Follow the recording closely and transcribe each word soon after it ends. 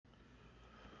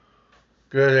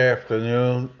Good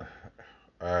afternoon,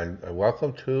 and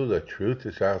welcome to The Truth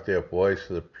is Out There, Voice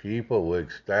of the People. We're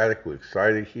ecstatic, we're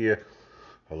excited here.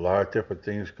 A lot of different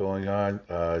things going on.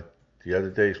 The other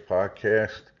day's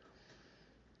podcast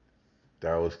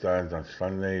that was done on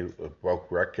Sunday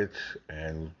broke records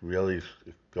and really is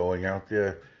going out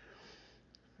there,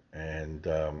 and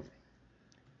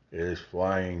it is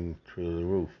flying through the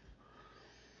roof.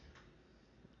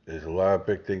 There's a lot of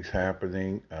big things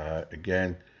happening.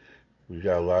 Again, we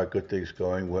got a lot of good things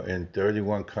going. We're in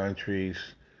 31 countries.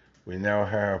 We now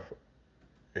have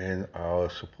in our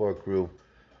support group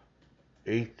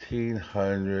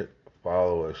 1,800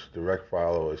 followers, direct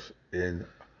followers in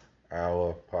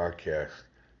our podcast,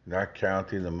 not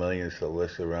counting the millions that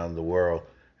listen around the world.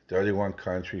 31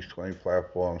 countries, 20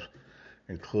 platforms,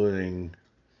 including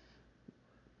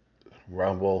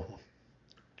Rumble,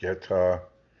 Guitar,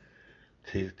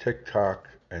 TikTok,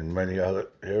 and many other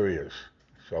areas.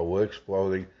 So we're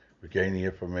exploding. We're getting the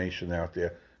information out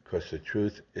there because the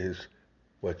truth is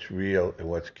what's real and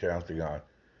what's counting on.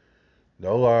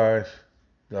 No lies,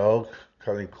 no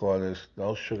cutting corners,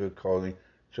 no sugarcoating,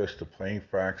 just the plain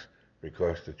facts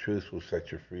because the truth will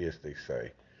set you free, as they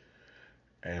say.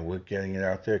 And we're getting it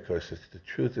out there because the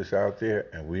truth is out there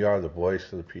and we are the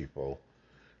voice of the people.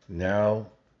 Now,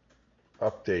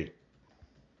 update.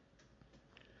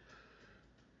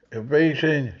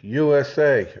 Invasion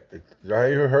USA. I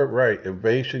heard right.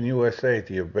 Invasion USA.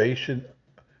 The invasion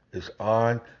is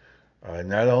on.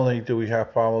 Not only do we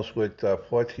have problems with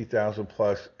 14,000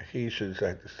 plus Haitians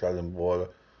at the southern border,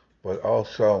 but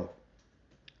also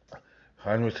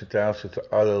hundreds of thousands of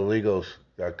other illegals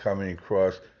that are coming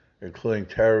across, including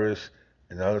terrorists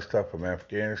and other stuff from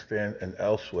Afghanistan and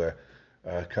elsewhere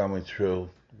coming through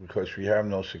because we have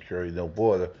no security, no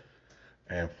border.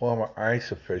 And former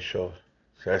ICE official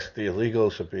says the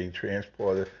illegals are being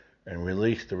transported and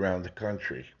released around the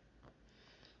country.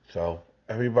 So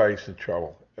everybody's in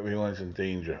trouble. Everyone's in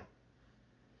danger.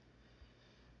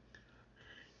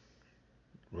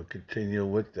 We'll continue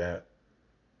with that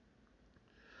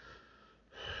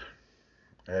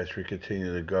as we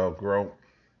continue to grow.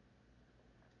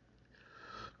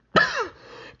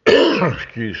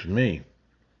 Excuse me.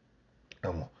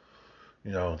 Um,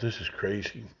 this is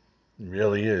crazy. It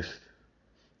really is.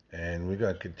 And we're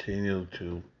going to continue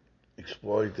to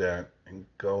exploit that and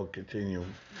continue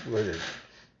with it.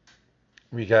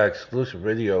 We got exclusive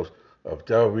videos of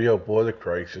Del Rio border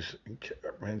crisis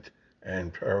encampment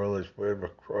and perilous river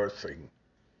crossing.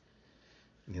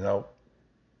 You know,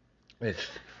 it's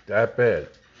that bad.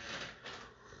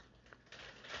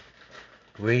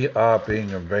 We are being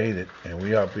invaded, and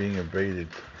we are being invaded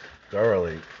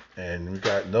thoroughly. And we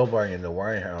got nobody in the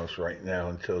White House right now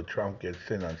until Trump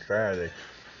gets in on Saturday.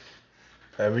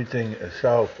 Everything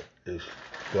itself is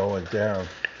going down.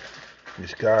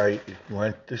 This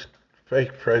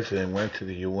fake president went to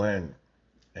the UN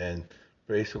and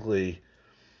basically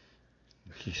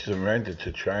he surrendered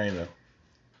to China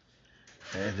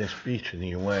and his speech in the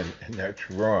UN, and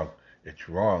that's wrong. It's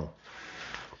wrong.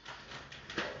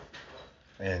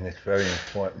 And it's very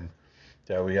important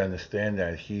that we understand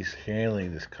that he's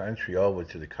handing this country over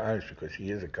to the communists because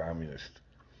he is a communist.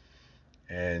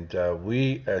 And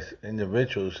we, as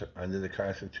individuals under the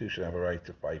Constitution, have a right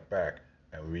to fight back,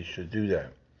 and we should do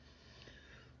that.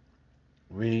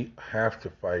 We have to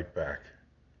fight back.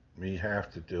 We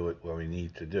have to do it what we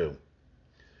need to do.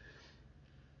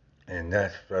 And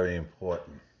that's very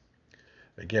important.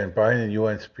 Again, Biden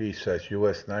UN speech says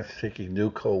U.S. not seeking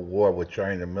new Cold War with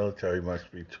China military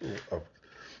must be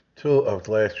tool of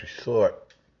last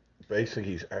resort. Basically,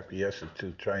 he's acquiescing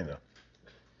to China.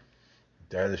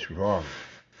 That is wrong.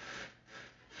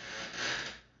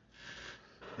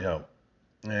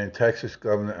 And Texas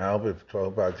Governor Albert talked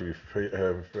about the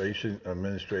Refrigeration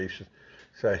Administration.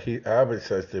 Albert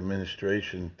says the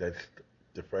administration, that's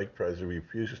the fake president,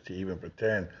 refuses to even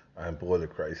pretend on border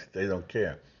crisis. They don't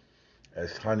care.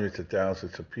 As hundreds of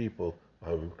thousands of people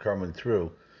are coming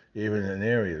through, even in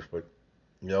areas. But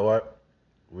you know what?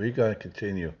 We're going to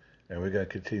continue, and we're going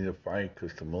to continue to fight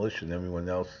because the militia and everyone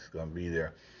else is going to be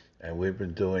there. And we've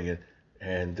been doing it,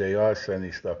 and they are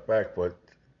sending stuff back, but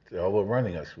they're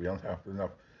overrunning us. We don't have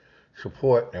enough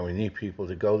support, and we need people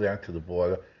to go down to the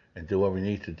border and do what we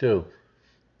need to do.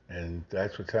 And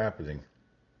that's what's happening.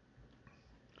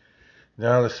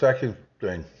 Now, the second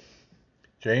thing,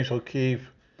 James O'Keefe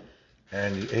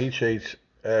and the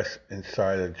HHS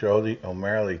insider Jody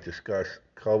O'Malley discussed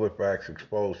COVID vax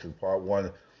exposed in part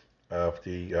one of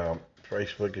the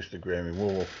Facebook Instagram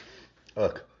removal.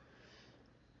 Look,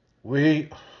 we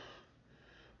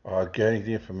are getting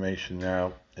the information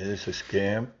now. It is a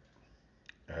scam.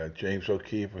 James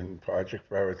O'Keefe and Project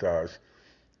Veritas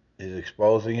is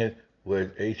exposing it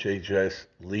with HHS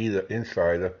leader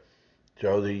insider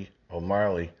Jody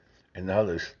O'Malley and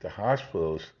others. The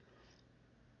hospitals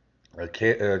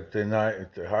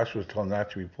the hospitals told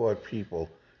not to report people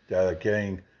that are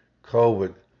getting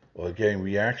COVID or getting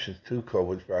reactions to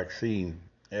COVID vaccine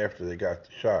after they got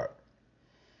the shot.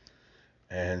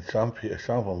 And some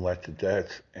of them led to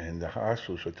deaths, and the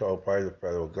hospitals were told by the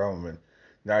federal government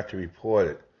not to report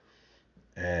it.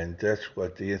 And that's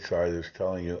what the insider is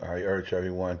telling you. I urge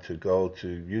everyone to go to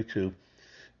YouTube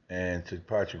and to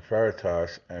Project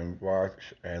Veritas and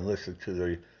watch and listen to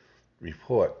the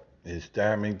report. It's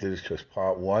damning. This is just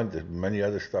part one. There's many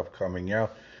other stuff coming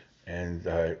out, and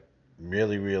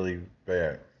really, really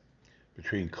bad.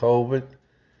 Between COVID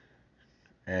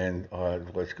and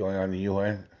what's going on in the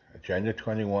UN, Agenda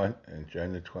 21 and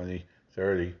Agenda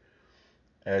 2030,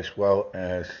 as well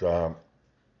as the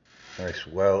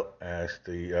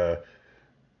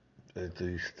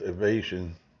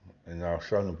invasion in our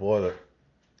southern border,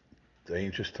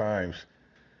 dangerous times.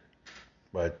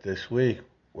 But this week,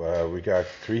 we got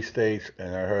 3 states,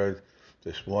 and I heard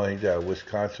this morning that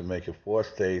Wisconsin making 4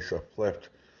 states are flipped,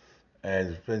 and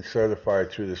it's been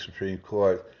certified through the Supreme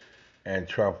Court, and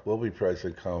Trump will be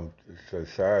president come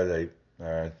Saturday.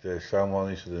 There's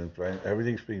ceremonies,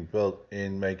 everything's being built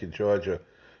in Macon, Georgia,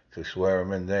 to swear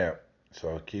him in there.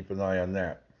 So keep an eye on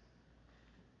that.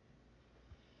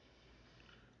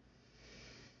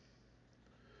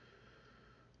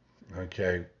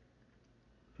 Okay.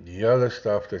 The other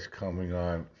stuff that's coming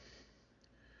on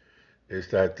is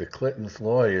that the Clintons'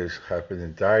 lawyers have been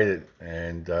indicted,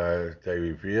 and they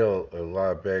reveal a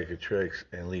lot of bag of tricks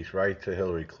and leads right to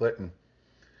Hillary Clinton.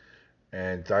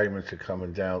 And indictments are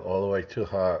coming down all the way to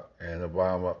her and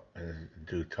Obama in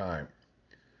due time.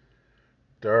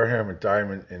 Durham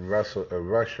indictment in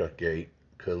Russia Gate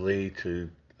could lead to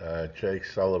Jake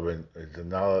Sullivan, the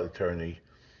NALA attorney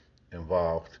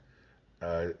involved.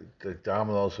 The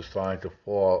dominoes are starting to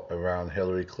fall around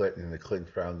Hillary Clinton, the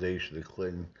Clinton Foundation, the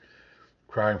Clinton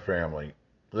crime family,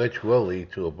 which will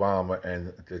lead to Obama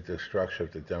and the destruction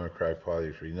of the Democratic Party,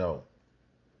 as we know.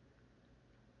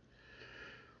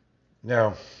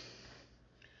 Now,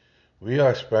 we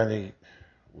are spending,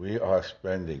 let's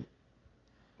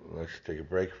take a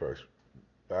break first.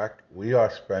 We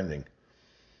are spending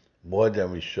more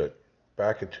than we should.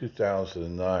 Back in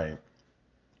 2009,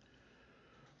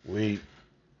 we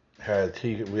had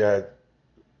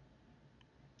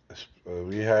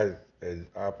an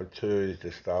opportunity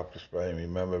to stop the spending.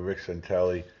 Remember Rick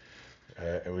Santelli,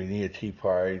 and we need a Tea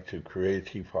Party to create a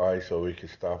Tea Party so we could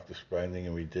stop the spending,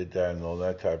 and we did that and all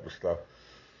that type of stuff.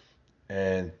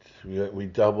 And we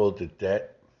doubled the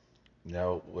debt.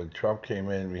 Now, when Trump came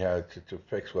in, we had to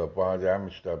fix what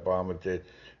damage that Obama did,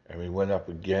 and we went up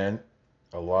again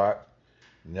a lot.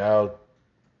 Now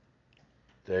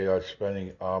they are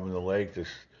spending arm and a leg this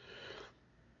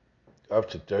up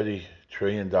to $30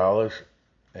 trillion,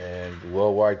 and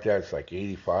worldwide debt's like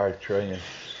 85 trillion.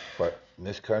 But in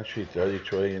this country, 30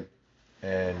 trillion,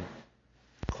 and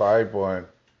Clyburn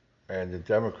and the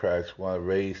Democrats want to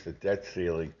raise the debt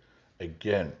ceiling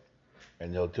again,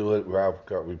 and they'll do it without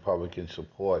Republican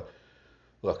support.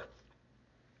 Look,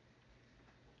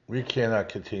 we cannot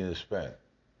continue to spend.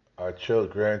 Our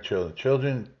grandchildren,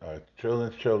 children, our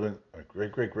children's children, our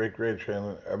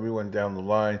great-great-great-grandchildren, everyone down the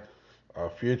line, our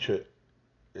future,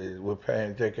 we're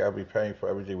paying. They got to be paying for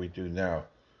everything we do now.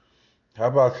 How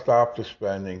about stop the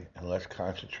spending and let's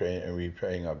concentrate on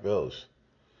repaying our bills?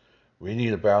 We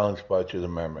need a balanced budget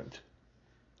amendment,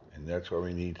 and that's what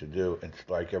we need to do. It's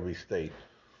like every state.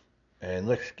 And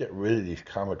let's get rid of these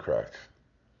Democrats,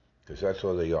 because that's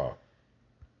all they are.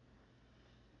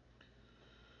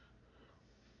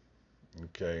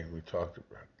 Okay, we talked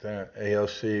about that.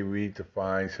 AOC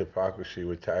redefines hypocrisy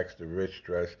with tax the rich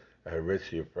dress at a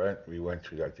rich event. We went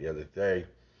through that the other day.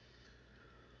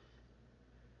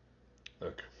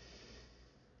 Look,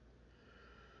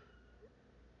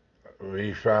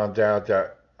 we found out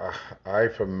that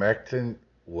ivermectin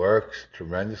works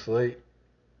tremendously.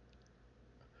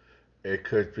 It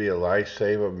could be a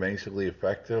lifesaver, amazingly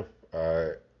effective.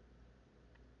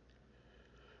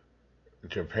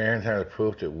 Japan had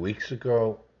approved it weeks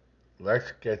ago.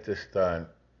 Let's get this done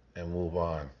and move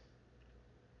on.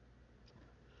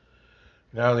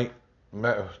 Now, the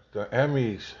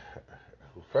Emmys,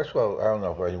 first of all, I don't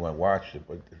know if anyone watched it,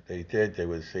 but if they did, they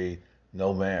would see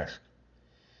no mask.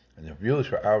 And the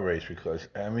viewers were outraged because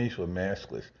Emmys were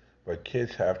maskless, but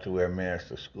kids have to wear masks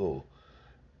to school.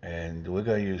 And we're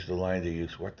going to use the line they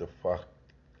use, what the fuck?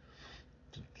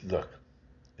 Look,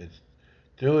 it's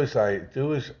do as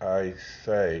I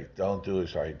say, don't do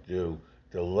as I do.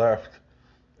 The left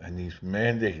and these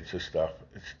mandates and stuff,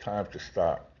 it's time to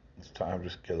stop. It's time to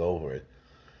just get over it.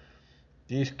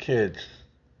 These kids,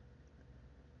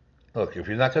 look, if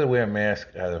you're not going to wear a mask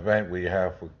at an event where you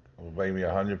have maybe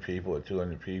 100 people or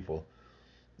 200 people,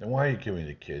 then why are you giving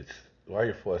the kids? Why are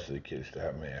you forcing the kids to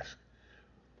have masks?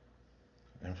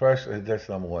 And first, that's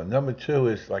number one. Number two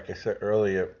is, like I said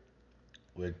earlier,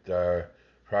 with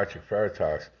Project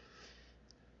Veritas,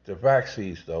 the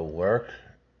vaccines don't work.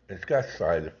 It's got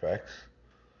side effects,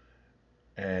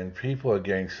 and people are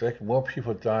getting sick. More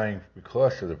people dying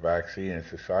because of the vaccine and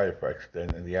the side effects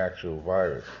than in the actual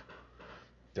virus.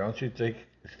 Don't you think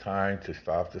it's time to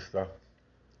stop this stuff?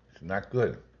 It's not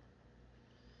good.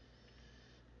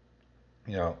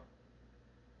 You know,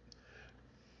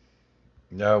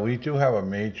 now we do have a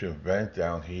major event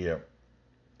down here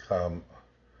come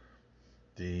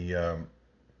the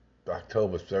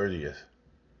October 30th.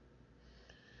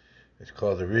 It's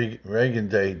called the Reagan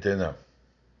Day Dinner,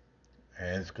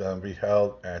 and it's going to be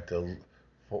held at the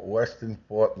Western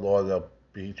Fort Lauderdale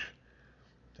Beach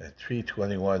at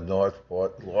 321 North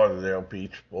Fort Lauderdale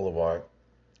Beach Boulevard,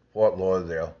 Fort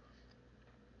Lauderdale.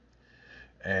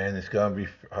 And it's going to be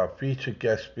our featured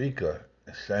guest speaker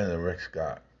is Senator Rick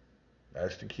Scott.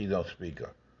 That's the keynote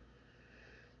speaker.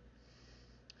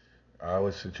 I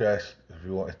would suggest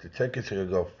if the tickets are going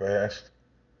to go fast,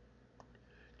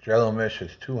 general admission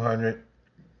is 200,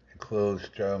 includes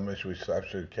general admission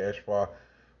reception, cash bar,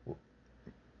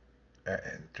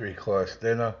 and three-course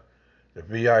dinner. The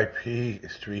VIP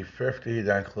is $350.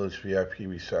 That includes VIP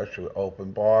reception with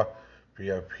open bar,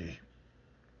 VIP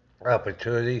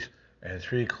opportunities, and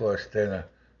three-course dinner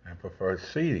and preferred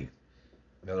seating.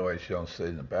 Otherwise, you don't sit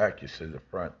in the back; you sit in the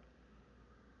front.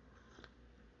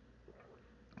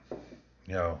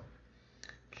 You know,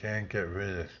 can't get rid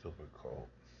of this stupid cold.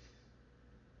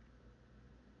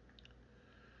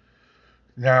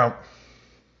 Now,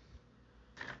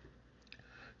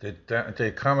 the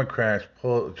Democrats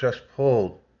just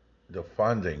pulled the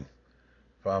funding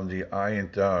from the Iron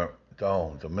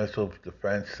Dome, the missile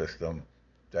defense system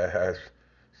that has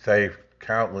saved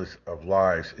countless of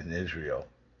lives in Israel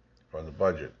from the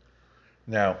budget.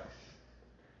 Now,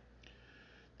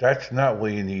 that's not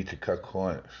where you need to cut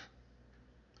corners.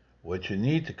 What you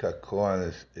need to cut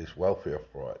corners is welfare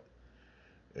fraud,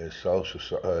 is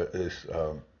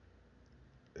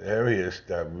areas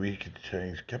that we could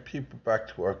change, get people back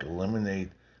to work, eliminate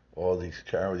all these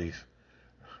charities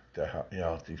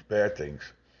that these bad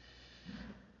things.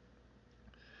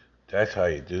 That's how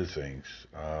you do things.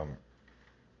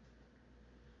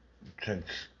 Since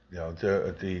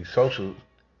the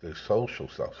social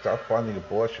stuff. Stop funding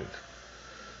abortions.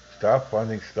 Stop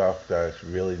funding stuff that's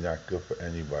really not good for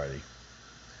anybody.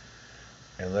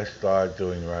 And let's start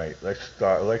doing right. Let's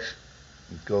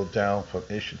go down from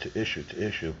issue to issue to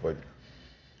issue. But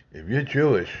if you're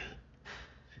Jewish,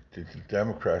 the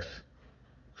Democrats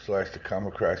 / the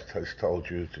Democrats has told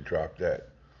you to drop dead.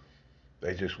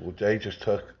 They just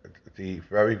took the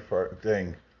very first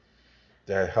thing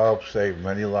that helped save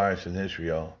many lives in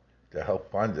Israel, that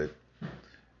helped fund it,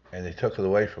 and they took it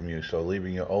away from you, so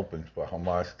leaving you open for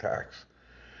Hamas attacks.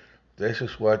 This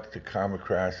is what the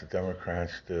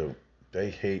Democrats do. They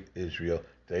hate Israel.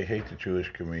 They hate the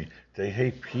Jewish community. They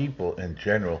hate people in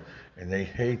general, and they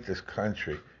hate this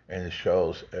country, and it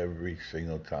shows every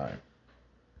single time.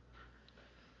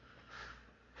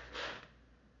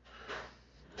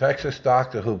 Texas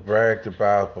doctor who bragged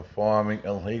about performing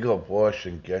illegal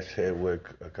abortion gets hit with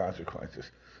consequences.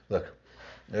 Look,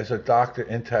 there's a doctor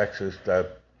in Texas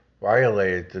that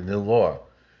violated the new law,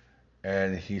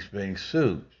 and he's being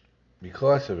sued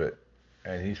because of it,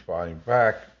 and he's fighting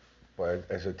back, but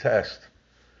as a test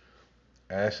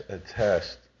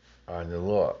on the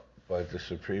law. But the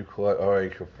Supreme Court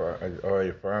already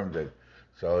affirmed it,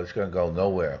 so it's going to go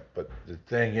nowhere. But the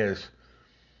thing is,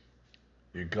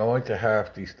 you're going to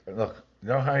have these. Look, you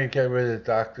know how you get rid of the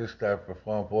doctors that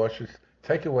perform abortions?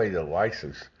 Take away the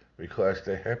license, because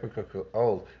the hypocritical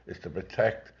oath is to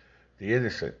protect the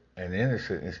innocent, and the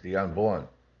innocent is the unborn.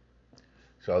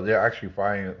 So they're actually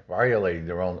violating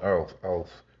their own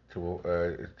oath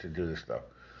to do this stuff.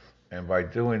 And by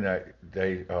doing that,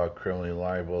 they are criminally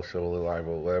liable, civilly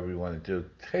liable, whatever you want to do.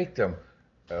 Take them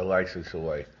a license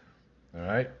away. All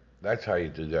right? That's how you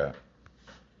do that.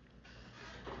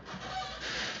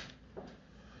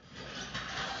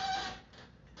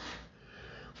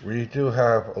 We do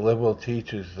have liberal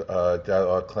teachers that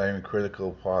are claiming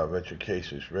critical part of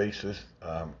education is racist.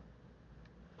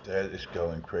 That is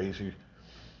going crazy.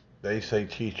 They say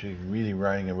teaching reading,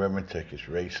 writing, and arithmetic is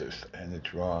racist, and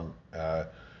it's wrong.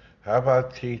 How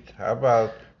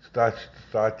about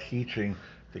start teaching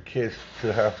the kids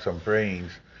to have some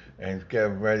brains and get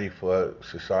them ready for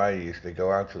society as they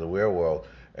go out to the real world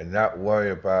and not worry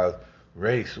about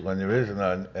race when there is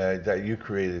none that you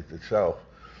created itself.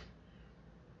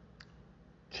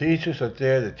 Teachers are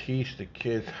there to teach the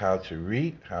kids how to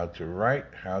read, how to write,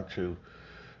 how to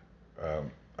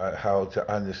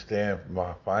understand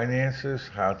finances,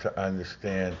 how to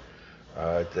understand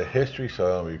the history so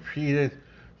they don't repeat it,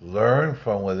 learn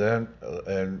from within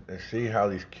and see how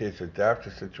these kids adapt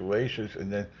to situations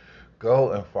and then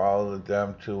go and follow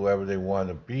them to wherever they want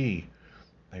to be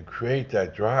and create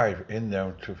that drive in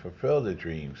them to fulfill their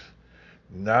dreams.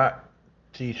 Not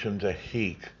teach them to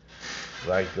hate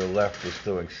like the left is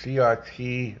doing.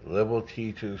 CRT, liberal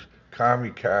teachers, commie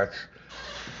cats,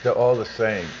 they're all the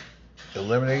same.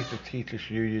 Eliminate the teachers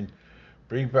union,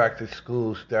 bring back the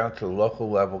schools down to the local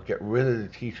level, get rid of the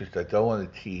teachers that don't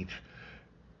want to teach,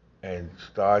 and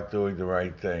start doing the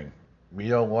right thing. We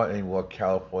don't want any more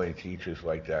California teachers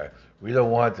like that. We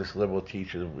don't want this liberal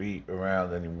teacher to be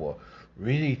around anymore.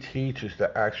 We need teachers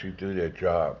that actually do their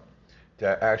job,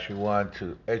 that actually want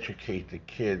to educate the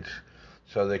kids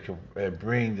so they can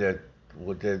bring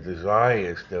what their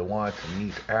desires, their wants and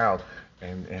needs out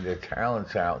and their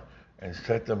talents out and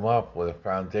set them up with a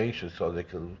foundation so they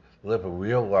can live a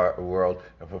real world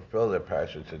and fulfill their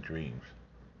passions and dreams.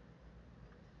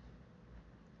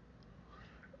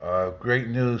 Great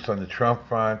news on the Trump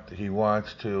front. He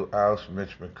wants to oust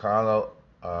Mitch McConnell.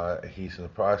 He's in the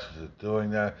process of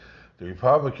doing that. The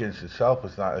Republicans itself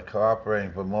is not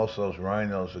cooperating, but most of those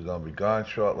rhinos are going to be gone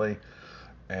shortly.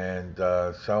 And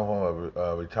some of them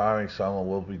are retiring. Some of them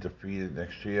will be defeated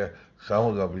next year. Some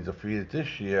are going to be defeated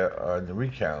this year in the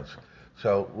recounts.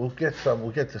 So we'll get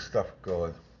this stuff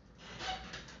going.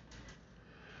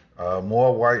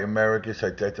 More white Americans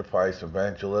identify as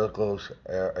evangelicals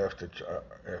after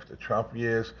Trump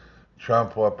years.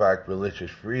 Trump brought back religious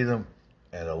freedom,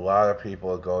 and a lot of people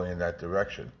are going in that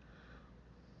direction.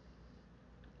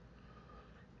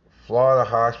 Florida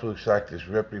hospital exec is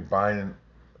ripping Biden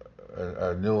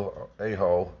a new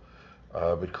a-hole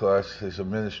because his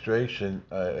administration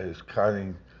is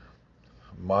cutting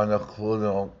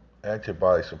monoclonal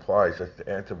antibody supplies. That's the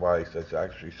antibodies that's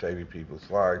actually saving people's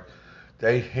lives.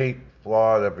 They hate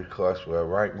Florida because we're a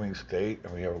right-wing state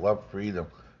and we have love freedom.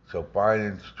 So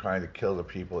Biden's trying to kill the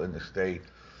people in the state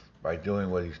by doing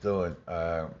what he's doing.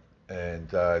 And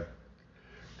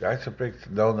that's a big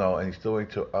no-no, and he's doing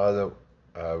to other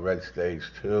red states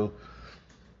too.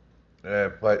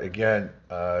 But again,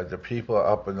 the people are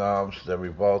up in arms, they're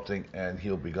revolting, and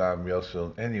he'll be gone real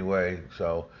soon anyway.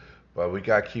 So, but we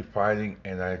got to keep fighting,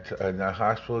 and that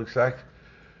hospital exec,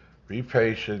 be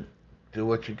patient, do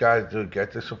what you got to do,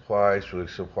 get the supplies, we'll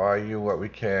supply you what we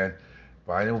can.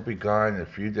 Biden will be gone in a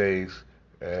few days,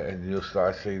 and you'll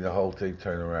start seeing the whole thing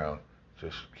turn around.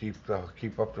 Just keep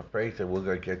up the faith, and we're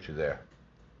going to get you there.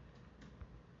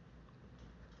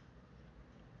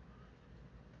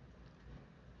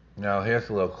 Now, here's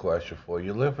a little question for you.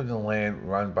 You live in a land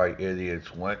run by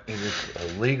idiots when it is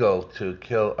illegal to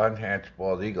kill unhatched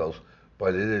bald eagles,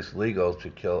 but it is legal to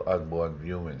kill unborn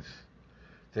humans.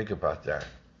 Think about that.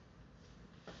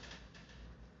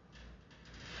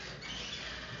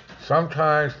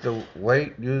 Sometimes the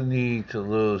weight you need to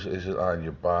lose isn't on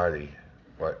your body,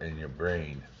 but in your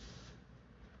brain,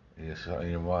 in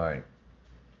your mind.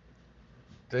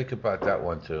 Think about that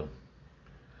one too.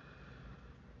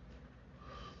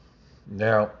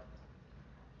 Now,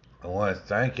 I want to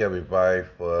thank everybody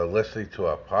for listening to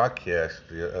our podcast,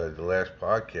 the last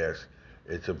podcast.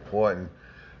 It's important.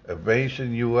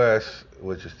 Evasion U.S.,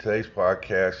 which is today's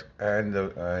podcast, and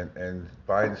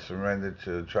Biden surrendered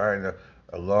to China,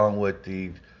 along with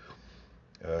the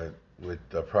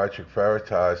Project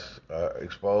Veritas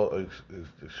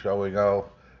showing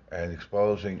up and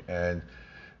exposing and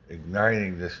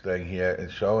igniting this thing here and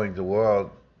showing the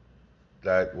world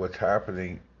that what's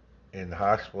happening in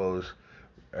hospitals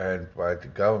and by the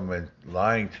government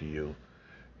lying to you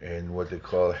in what they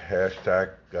call the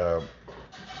hashtag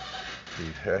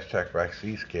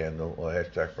vaccine scandal or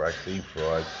hashtag vaccine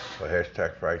fraud or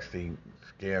hashtag vaccine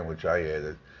scam, which I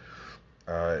added.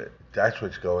 That's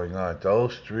what's going on.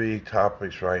 Those three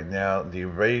topics right now. The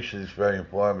invasion is very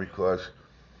important because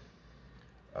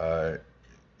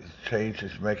change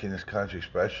is making this country,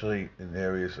 especially in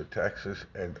areas of Texas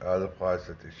and other parts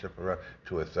that they ship around,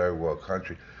 to a third world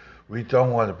country. We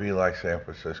don't want to be like San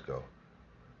Francisco,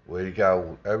 where you got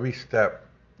every step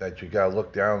that you got to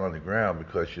look down on the ground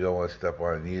because you don't want to step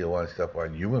on a needle, want to step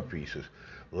on human pieces.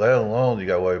 Let alone you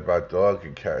got to worry about dog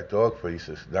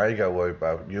feces. Now you got to worry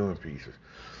about human pieces.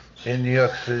 In New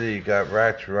York City, you got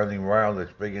rats running wild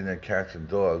that's bigger than cats and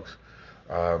dogs.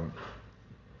 Um,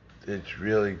 it's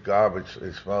really garbage.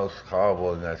 It smells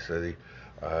horrible in that city.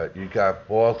 You got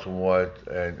Baltimore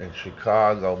and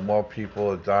Chicago. More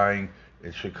people are dying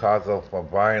in Chicago from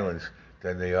violence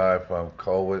than they are from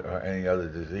COVID or any other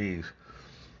disease.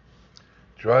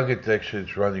 Drug addiction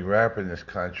is running rampant in this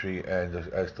country, and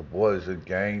as the borders and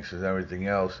gangs and everything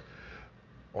else,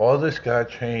 all this got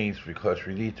changed because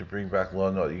we need to bring back law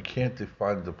and order. You can't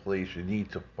defund the police. You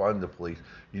need to fund the police.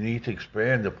 You need to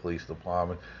expand the police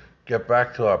department. Get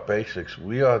back to our basics.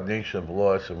 We are a nation of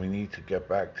laws, and we need to get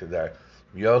back to that.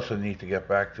 We also need to get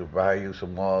back to values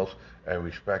and morals and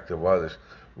respect of others.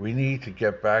 We need to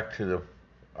get back to the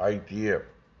idea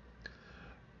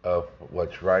of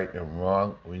what's right and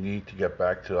wrong. We need to get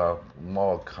back to our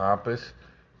moral compass,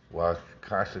 what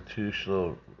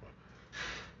constitutional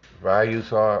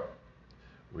values are.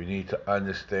 We need to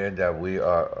understand that we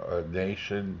are a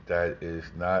nation that is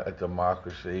not a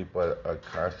democracy, but a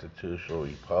constitutional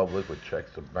republic with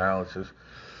checks and balances.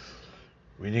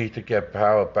 We need to get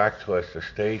power back to us, the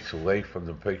states, away from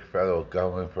the big federal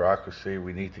government bureaucracy.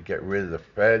 We need to get rid of the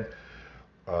Fed.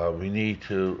 We need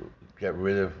to get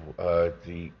rid of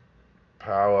the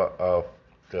power of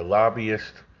the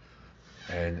lobbyists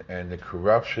and the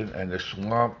corruption and the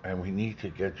swamp, and we need to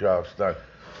get jobs done.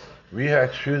 We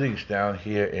had shootings down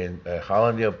here in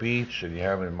Hollandale Beach, and you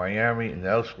have in Miami and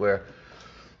elsewhere.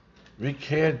 We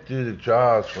can't do the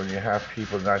jobs when you have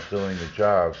people not doing the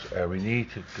jobs, and we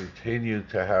need to continue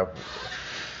to have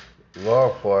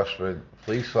law enforcement,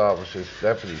 police officers,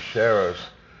 deputy sheriffs,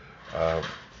 uh,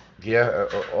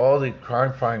 all the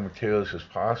crime-fighting materials as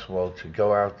possible to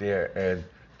go out there and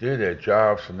do their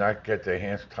jobs and not get their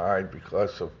hands tied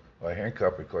because of, or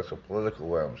handcuffed because of political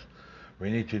whims.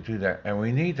 We need to do that, and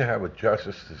we need to have a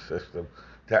justice system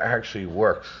that actually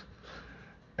works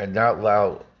and not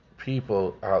allow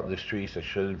people out in the streets that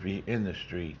shouldn't be in the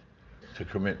street to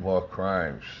commit more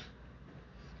crimes.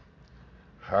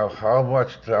 How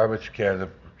much damage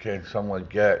can someone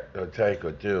get or take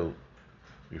or do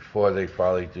before they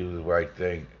finally do the right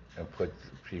thing and put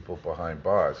people behind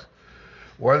bars?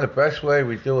 One of the best way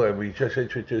we do it, we just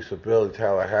introduced a bill in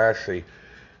Tallahassee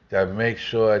that makes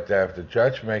sure that if the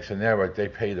judge makes an error, they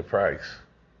pay the price.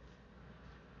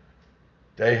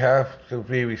 They have to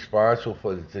be responsible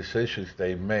for the decisions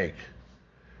they make,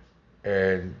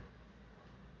 and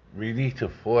we need to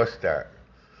force that.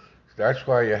 That's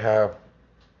why you have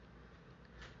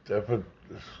different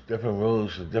different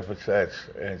rules and different sets,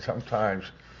 and sometimes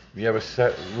you have a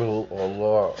set rule or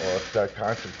law or a set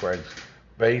consequence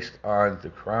based on the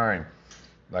crime.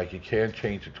 Like you can't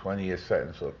change a 20-year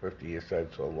sentence or a 50-year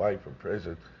sentence or life in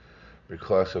prison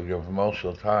because of your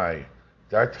emotional tie.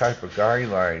 That type of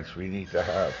guidelines we need to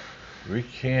have. We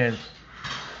can't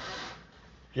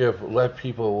let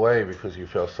people away because you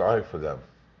feel sorry for them.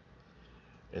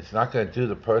 It's not going to do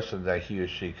the person that he or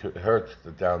she hurts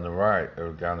down the right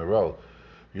or down the road.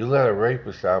 You let a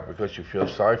rapist out because you feel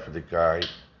sorry for the guy,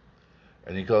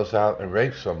 and he goes out and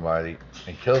rapes somebody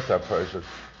and kills that person.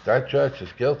 That judge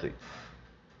is guilty.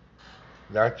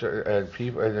 And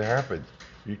it happens.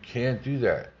 You can't do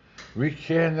that. We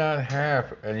cannot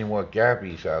have any more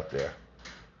Gabbies out there.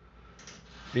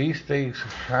 These things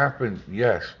happen,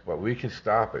 yes, but we can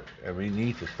stop it, and we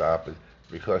need to stop it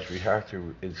because we have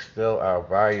to instill our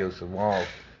values and morals,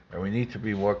 and we need to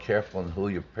be more careful in who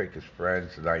you pick as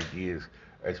friends and ideas,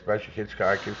 especially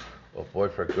hitchhikers or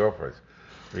boyfriend girlfriends,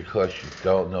 because you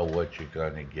don't know what you're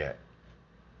gonna get.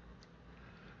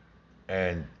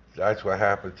 And that's what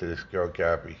happened to this girl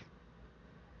Gabby.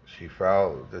 She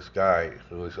found this guy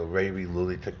who was a raving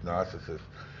lunatic narcissist,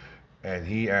 and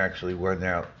he actually went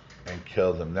out and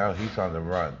killed him. Now he's on the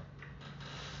run,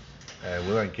 and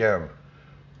we're gonna get him.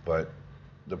 But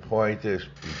the point is,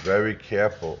 be very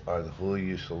careful on who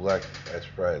you select as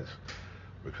friends,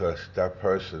 because that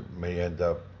person may end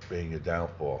up being a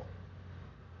downfall,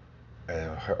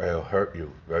 and it'll hurt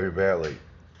you very badly.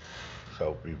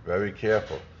 So be very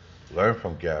careful. Learn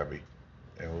from Gabby,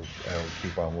 and we'll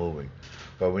keep on moving.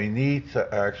 But we need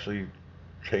to actually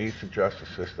change the justice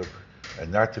system and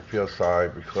not to feel sorry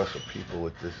because of people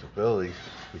with disabilities,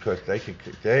 because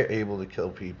they're able to kill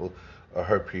people or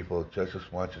hurt people just as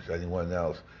much as anyone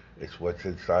else. It's what's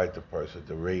inside the person,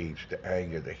 the rage, the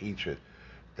anger, the hatred,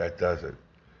 that does it.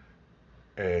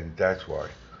 And that's why.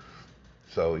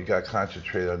 So you got to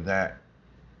concentrate on that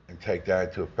and take that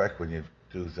into effect when you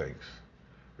do things.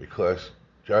 Because,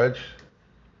 Judge,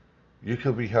 you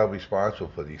could be held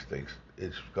responsible for these things.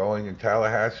 It's going in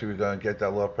Tallahassee, we're going to get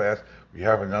that law passed. We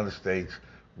have in other states.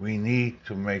 We need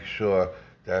to make sure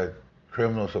that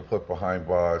criminals are put behind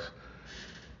bars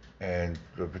and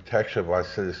the protection of our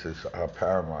citizens are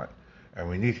paramount. And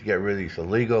we need to get rid of these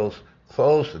illegals,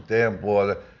 close the damn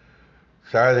border.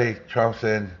 Saturday, Trump's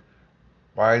in,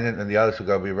 Biden and the others are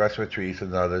going to be arrested for treason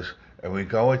and others, and we're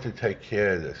going to take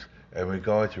care of this, and we're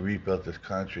going to rebuild this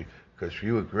country, because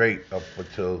you were great up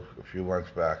until a few months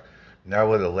back. Now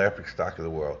we're the laughing stock of the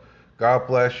world. God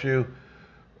bless you,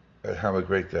 and have a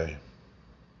great day.